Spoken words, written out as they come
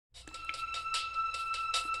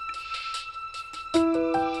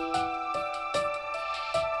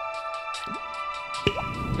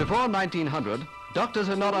Before 1900, doctors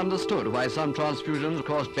had not understood why some transfusions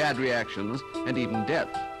caused bad reactions and even death.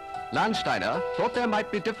 Landsteiner thought there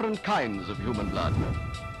might be different kinds of human blood.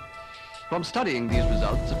 From studying these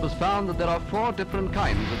results, it was found that there are 4 different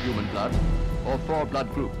kinds of human blood, or 4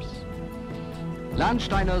 blood groups.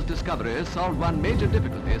 Landsteiner's discovery solved one major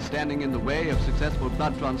difficulty standing in the way of successful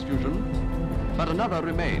blood transfusion, but another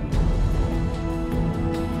remained.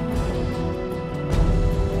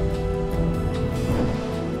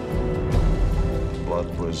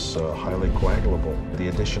 Blood was highly coagulable. The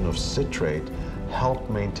addition of citrate helped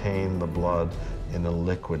maintain the blood in a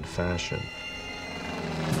liquid fashion.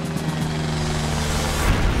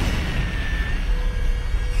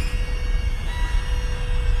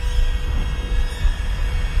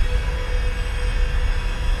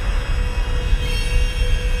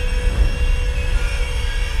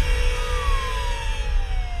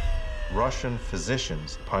 Russian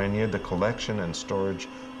physicians pioneered the collection and storage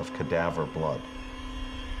of cadaver blood.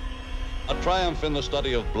 A triumph in the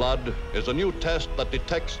study of blood is a new test that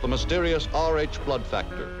detects the mysterious Rh blood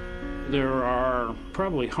factor. There are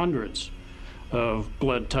probably hundreds of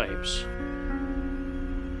blood types.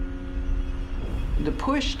 The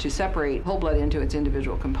push to separate whole blood into its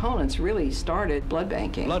individual components really started blood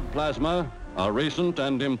banking. Blood plasma, a recent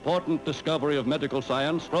and important discovery of medical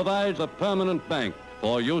science, provides a permanent bank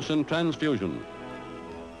for use in transfusion.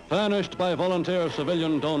 Furnished by volunteer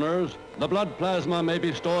civilian donors, the blood plasma may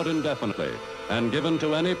be stored indefinitely and given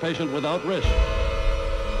to any patient without risk.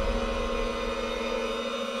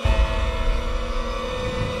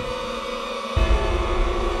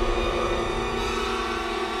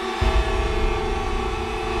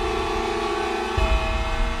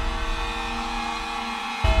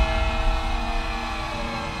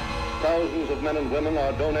 Thousands of men and women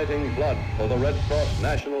are donating blood for the Red Cross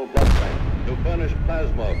National Blood Bank to furnish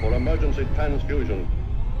plasma for emergency transfusion.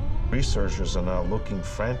 Researchers are now looking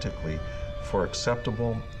frantically for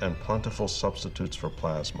acceptable and plentiful substitutes for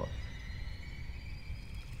plasma.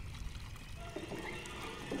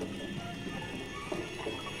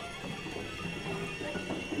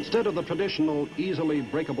 Instead of the traditional, easily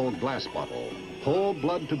breakable glass bottle, whole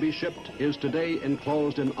blood to be shipped is today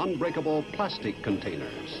enclosed in unbreakable plastic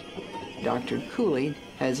containers. Dr. Cooley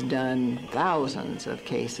has done thousands of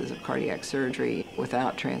cases of cardiac surgery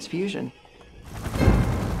without transfusion.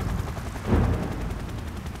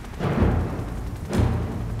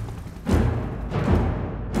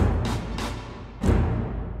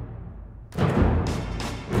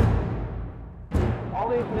 All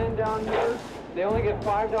these men down here, they only get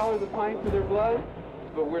 $5 a pint for their blood,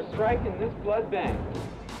 but we're striking this blood bank.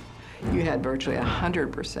 You had virtually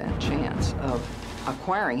 100% chance of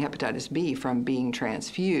acquiring hepatitis B from being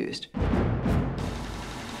transfused.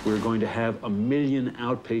 We're going to have 1 million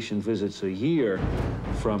outpatient visits a year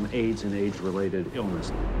from AIDS and AIDS-related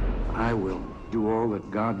illness. I will do all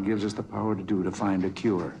that God gives us the power to do to find a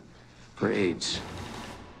cure for AIDS.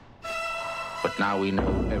 But now we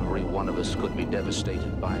know every one of us could be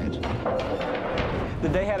devastated by it.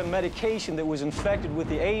 That they had a medication that was infected with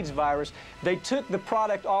the AIDS virus. They took the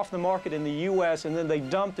product off the market in the U.S. and then they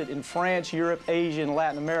dumped it in France, Europe, Asia, and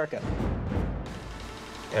Latin America.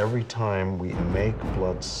 Every time we make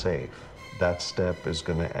blood safe, that step is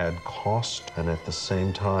going to add cost and at the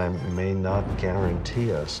same time may not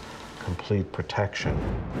guarantee us complete protection.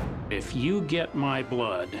 If you get my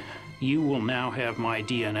blood, you will now have my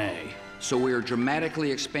DNA. So we are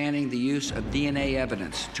dramatically expanding the use of DNA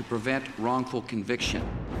evidence to prevent wrongful conviction.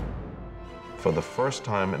 For the first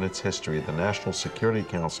time in its history, the National Security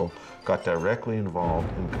Council got directly involved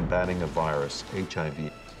in combating a virus,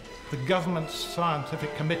 HIV. The government's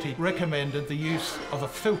scientific committee recommended the use of a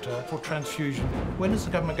filter for transfusion. When is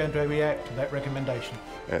the government going to react to that recommendation?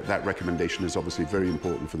 That recommendation is obviously very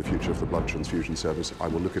important for the future of the blood transfusion service. I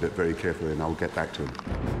will look at it very carefully and I'll get back to him.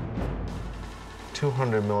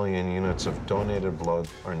 200 million units of donated blood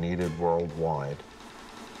are needed worldwide.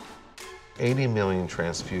 80 million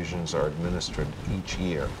transfusions are administered each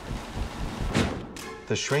year.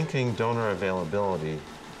 The shrinking donor availability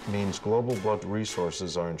means global blood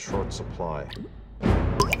resources are in short supply.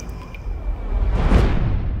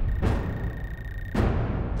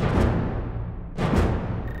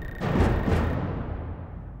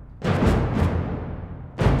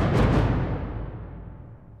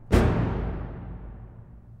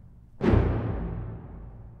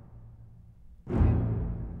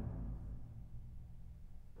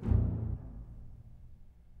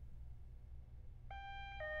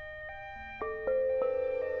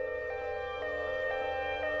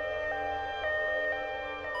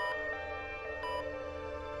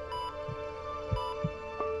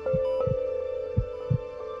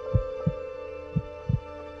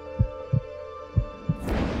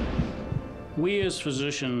 We as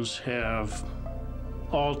physicians have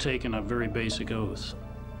all taken a very basic oath,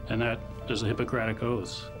 and that is the Hippocratic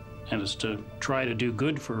Oath, and it's to try to do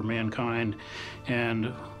good for mankind,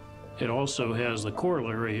 and it also has the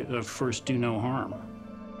corollary of first do no harm.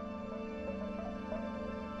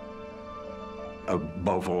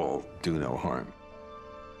 Above all, do no harm.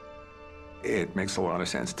 It makes a lot of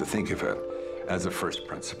sense to think of it as a first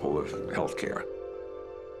principle of healthcare.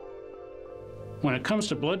 When it comes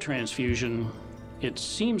to blood transfusion, it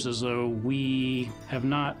seems as though we have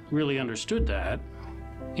not really understood that,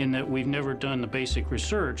 in that we've never done the basic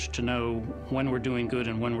research to know when we're doing good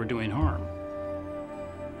and when we're doing harm.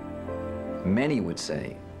 Many would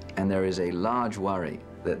say, and there is a large worry,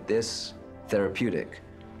 that this therapeutic,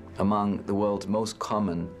 among the world's most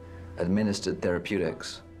common administered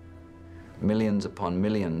therapeutics, millions upon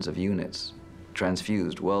millions of units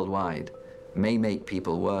transfused worldwide, may make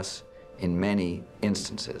people worse in many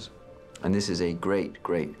instances. And this is a great,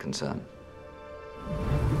 great concern.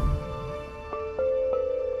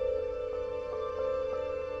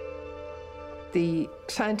 The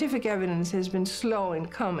scientific evidence has been slow in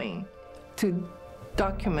coming to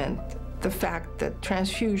document the fact that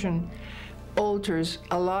transfusion alters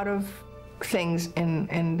a lot of things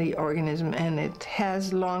in the organism, and it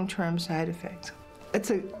has long-term side effects.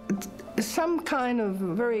 It's some kind of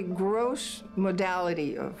very gross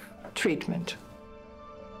modality of treatment.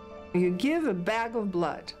 You give a bag of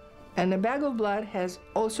blood, and the bag of blood has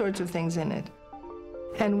all sorts of things in it,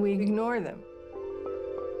 and we ignore them.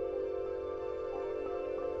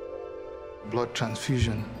 Blood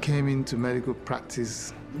transfusion came into medical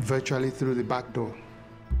practice virtually through the back door.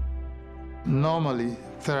 Normally,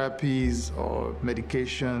 therapies or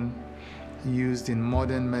medication used in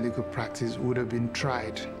modern medical practice would have been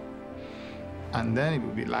tried, and then it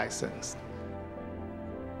would be licensed.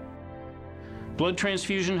 Blood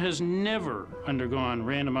transfusion has never undergone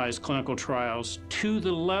randomized clinical trials to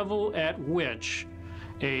the level at which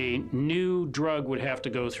a new drug would have to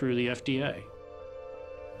go through the FDA.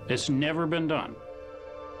 It's never been done.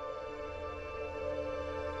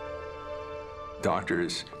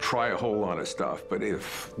 Doctors try a whole lot of stuff, but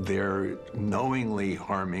if they're knowingly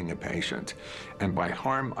harming a patient, and by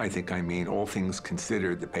harm, I think I mean all things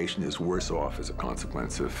considered, the patient is worse off as a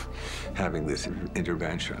consequence of having this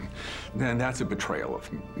intervention, then that's a betrayal of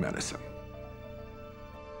medicine.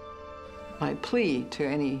 My plea to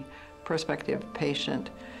any prospective patient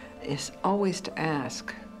is always to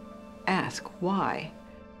ask why.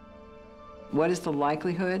 What is the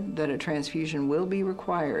likelihood that a transfusion will be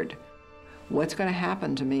required? What's going to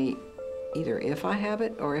happen to me either if I have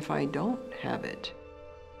it or if I don't have it?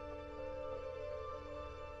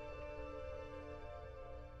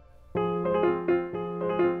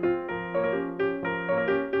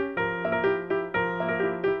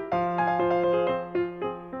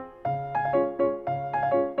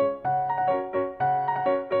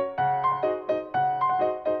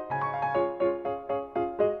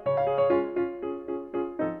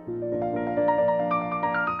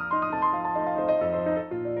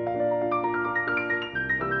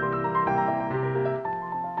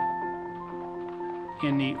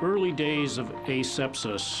 In the early days of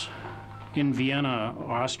asepsis in Vienna,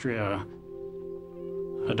 Austria,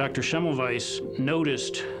 Dr. Schimmelweis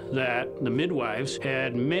noticed that the midwives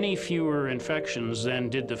had many fewer infections than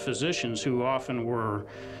did the physicians, who often were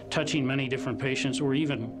touching many different patients or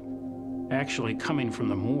even actually coming from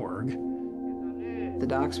the morgue. The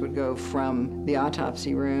docs would go from the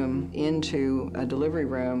autopsy room into a delivery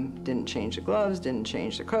room, didn't change the gloves, didn't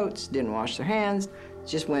change their coats, didn't wash their hands,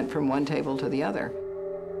 just went from one table to the other.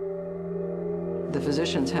 The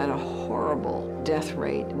physicians had a horrible death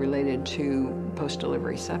rate related to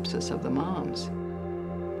post-delivery sepsis of the moms.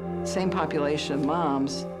 Same population of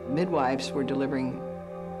moms, midwives were delivering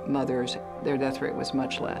mothers, their death rate was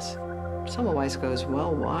much less. Schimmelweis goes,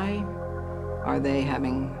 well, why are they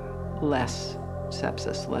having less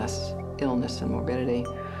sepsis, less illness and morbidity?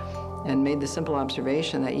 And made the simple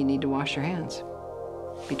observation that you need to wash your hands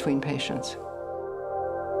between patients.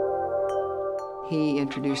 He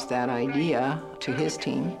introduced that idea to his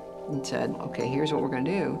team and said, okay, here's what we're going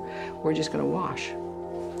to do. We're just going to wash.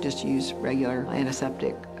 Just use regular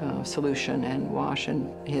antiseptic solution and wash,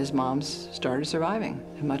 and his moms started surviving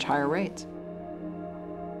at much higher rates.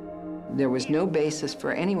 There was no basis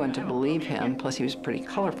for anyone to believe him, plus he was a pretty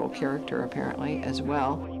colorful character, apparently, as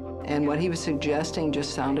well. And what he was suggesting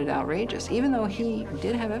just sounded outrageous, even though he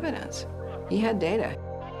did have evidence. He had data.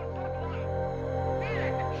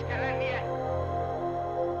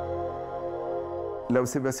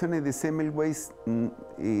 Las observaciones de Schimmelweis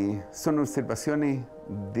son observaciones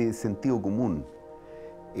de sentido común.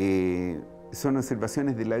 Son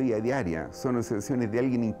observaciones de la vida diaria, son observaciones de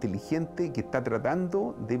alguien inteligente que está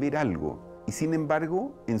tratando de ver algo. Y sin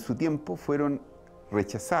embargo, en su tiempo fueron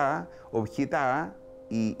rechazadas, objetadas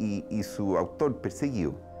y su autor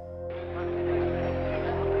perseguido.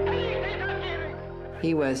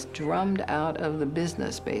 He was drummed out of the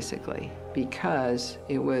business, basically, because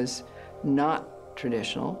it was not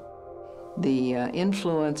traditional. The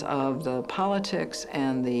influence of the politics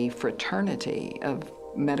and the fraternity of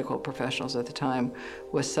medical professionals at the time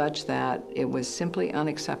was such that it was simply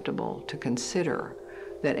unacceptable to consider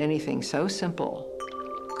that anything so simple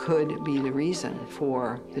could be the reason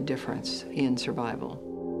for the difference in survival.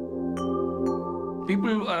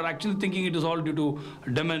 People are actually thinking it is all due to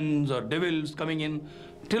demons or devils coming in,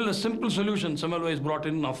 till a simple solution Semmelweis brought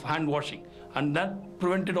in of hand washing, and that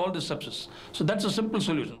prevented all this sepsis. So that's a simple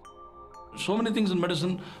solution. So many things in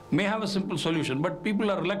medicine may have a simple solution, but people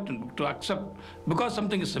are reluctant to accept because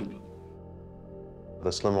something is simple.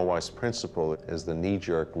 The Semmelweis principle is the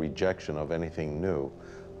knee-jerk rejection of anything new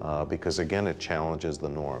because, again, it challenges the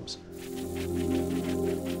norms.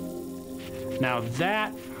 Now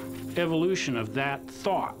that evolution of that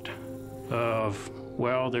thought of,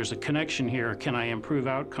 well, there's a connection here, can I improve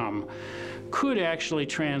outcome, could actually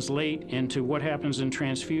translate into what happens in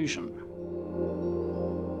transfusion.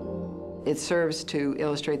 It serves to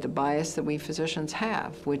illustrate the bias that we physicians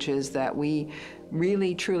have, which is that we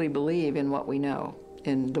really truly believe in what we know,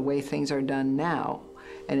 in the way things are done now.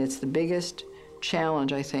 And it's the biggest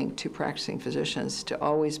challenge, I think, to practicing physicians, to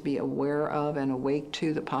always be aware of and awake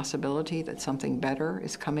to the possibility that something better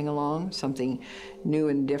is coming along, something new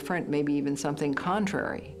and different, maybe even something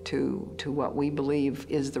contrary to what we believe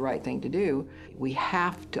is the right thing to do. We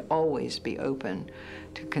have to always be open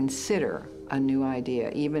to consider a new idea,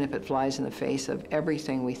 even if it flies in the face of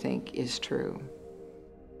everything we think is true.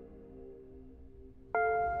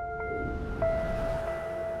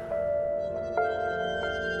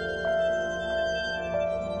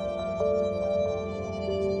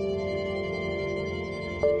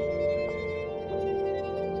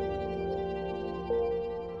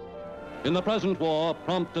 In the present war,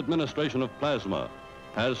 prompt administration of plasma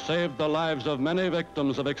has saved the lives of many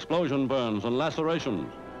victims of explosion burns and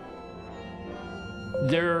lacerations.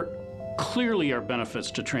 There clearly are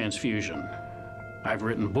benefits to transfusion. I've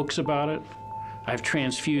written books about it. I've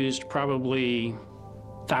transfused probably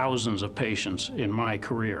thousands of patients in my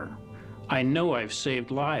career. I know I've saved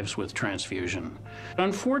lives with transfusion.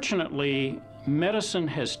 Unfortunately, medicine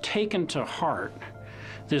has taken to heart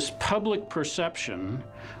this public perception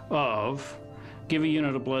of give a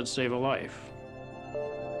unit of blood, save a life.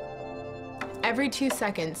 Every 2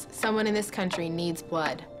 seconds, someone in this country needs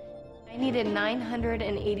blood. I needed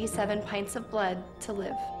 987 pints of blood to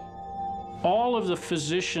live. All of the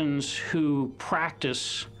physicians who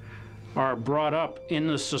practice are brought up in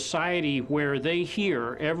the society where they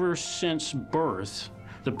hear, ever since birth,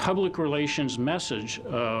 the public relations message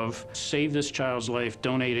of save this child's life,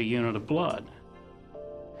 donate a unit of blood.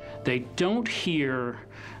 They don't hear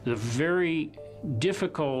the very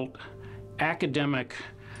difficult academic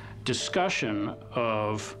discussion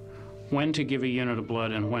of when to give a unit of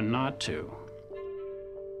blood and when not to.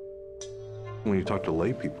 When you talk to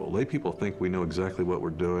lay people think we know exactly what we're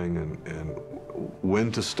doing and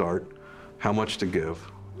when to start, how much to give,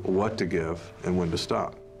 what to give, and when to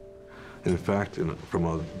stop. And in fact, from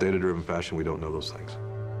a data-driven fashion, we don't know those things.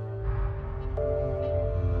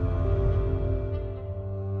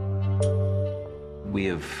 We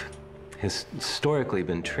have historically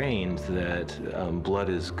been trained that blood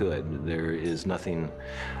is good. There is nothing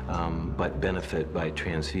but benefit by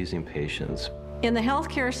transfusing patients. In the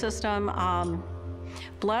healthcare system,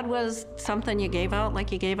 blood was something you gave out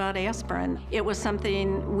like you gave out aspirin. It was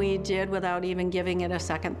something we did without even giving it a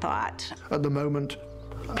second thought. At the moment,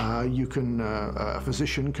 a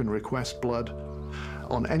physician can request blood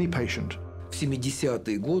on any patient. В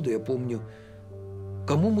 70-е годы, я помню,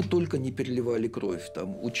 кому мы только не переливали кровь.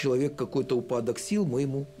 Там у человека какой-то упадок сил, мы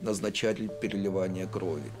ему назначали переливание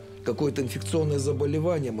крови. Какое-то инфекционное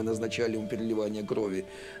заболевание, мы назначали ему переливание крови.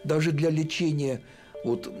 Даже для лечения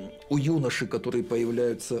вот у юношей, которые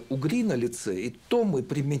появляются угри на лице, и то мы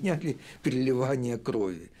применяли переливание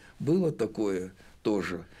крови. Было такое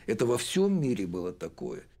тоже. Это во всем мире было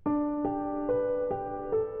такое.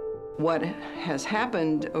 What has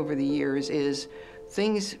happened over the years is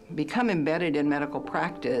things become embedded in medical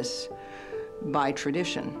practice by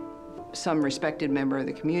tradition. Some respected member of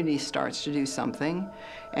the community starts to do something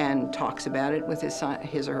and talks about it with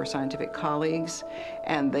his or her scientific colleagues,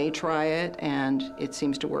 and they try it, and it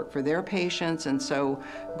seems to work for their patients, and so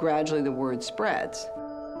gradually the word spreads.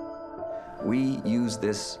 We use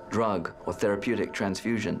this drug or therapeutic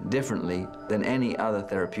transfusion differently than any other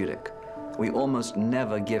therapeutic. We almost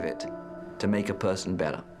never give it to make a person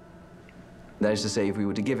better. That is to say, if we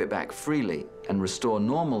were to give it back freely and restore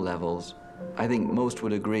normal levels, I think most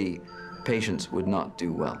would agree patients would not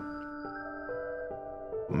do well.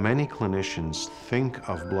 Many clinicians think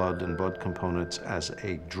of blood and blood components as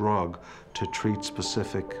a drug to treat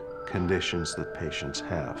specific conditions that patients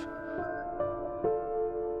have.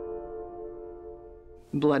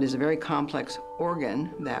 Blood is a very complex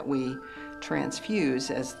organ that we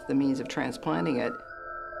transfuse as the means of transplanting it.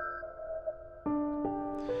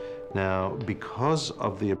 Now, because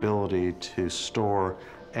of the ability to store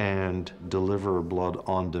and deliver blood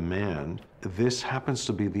on demand, this happens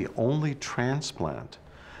to be the only transplant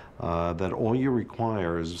that all you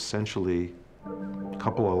require is essentially a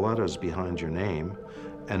couple of letters behind your name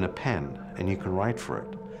and a pen, and you can write for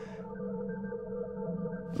it.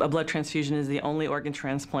 A blood transfusion is the only organ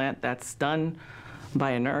transplant that's done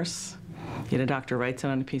by a nurse. Yet a doctor writes it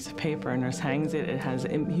on a piece of paper, a nurse hangs it. It has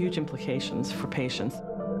huge implications for patients.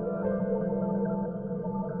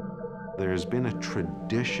 There's been a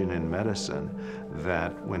tradition in medicine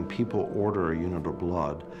that when people order a unit of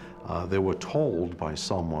blood, they were told by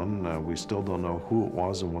someone, we still don't know who it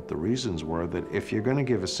was and what the reasons were, that if you're going to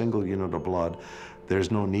give a single unit of blood, there's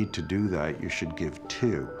no need to do that, you should give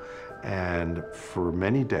 2. And for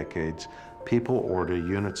many decades, people order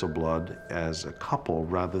units of blood as a couple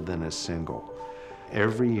rather than as single.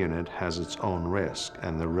 Every unit has its own risk,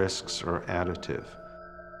 and the risks are additive.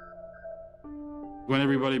 When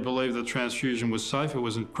everybody believed that transfusion was safe, it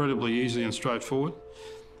was incredibly easy and straightforward.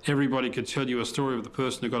 Everybody could tell you a story of the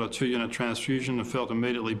person who got a 2-unit transfusion and felt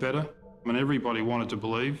immediately better. And everybody wanted to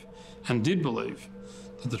believe, and did believe,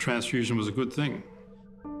 that the transfusion was a good thing.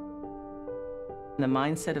 The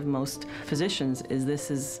mindset of most physicians is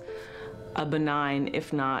this is a benign,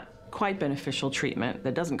 if not quite beneficial treatment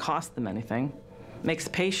that doesn't cost them anything, makes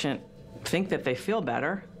the patient think that they feel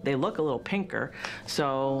better, they look a little pinker,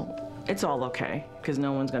 so it's all okay, because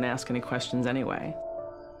no one's going to ask any questions anyway.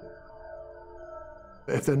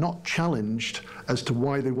 If they're not challenged as to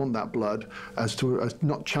why they want that blood,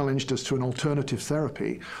 not challenged as to an alternative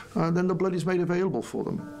therapy, then the blood is made available for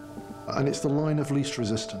them. And it's the line of least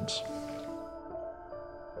resistance.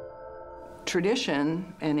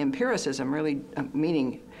 Tradition and empiricism really,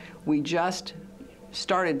 meaning we just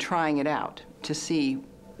started trying it out to see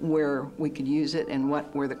where we could use it and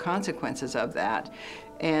what were the consequences of that.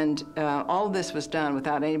 And all of this was done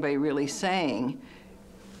without anybody really saying,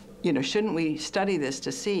 you know, shouldn't we study this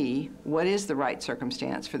to see what is the right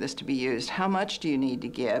circumstance for this to be used? How much do you need to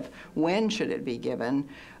give? When should it be given?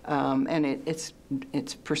 And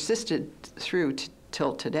it's persisted through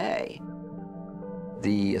till today.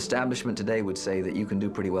 The establishment today would say that you can do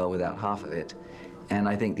pretty well without half of it. And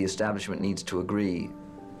I think the establishment needs to agree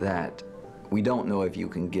that we don't know if you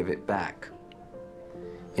can give it back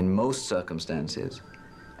in most circumstances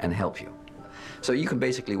and help you. So you can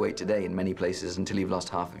basically wait today in many places until you've lost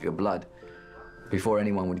half of your blood before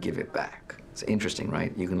anyone would give it back. It's interesting,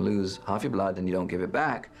 right? You can lose half your blood and you don't give it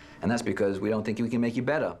back, and that's because we don't think we can make you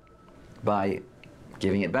better by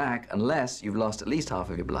giving it back unless you've lost at least half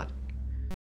of your blood.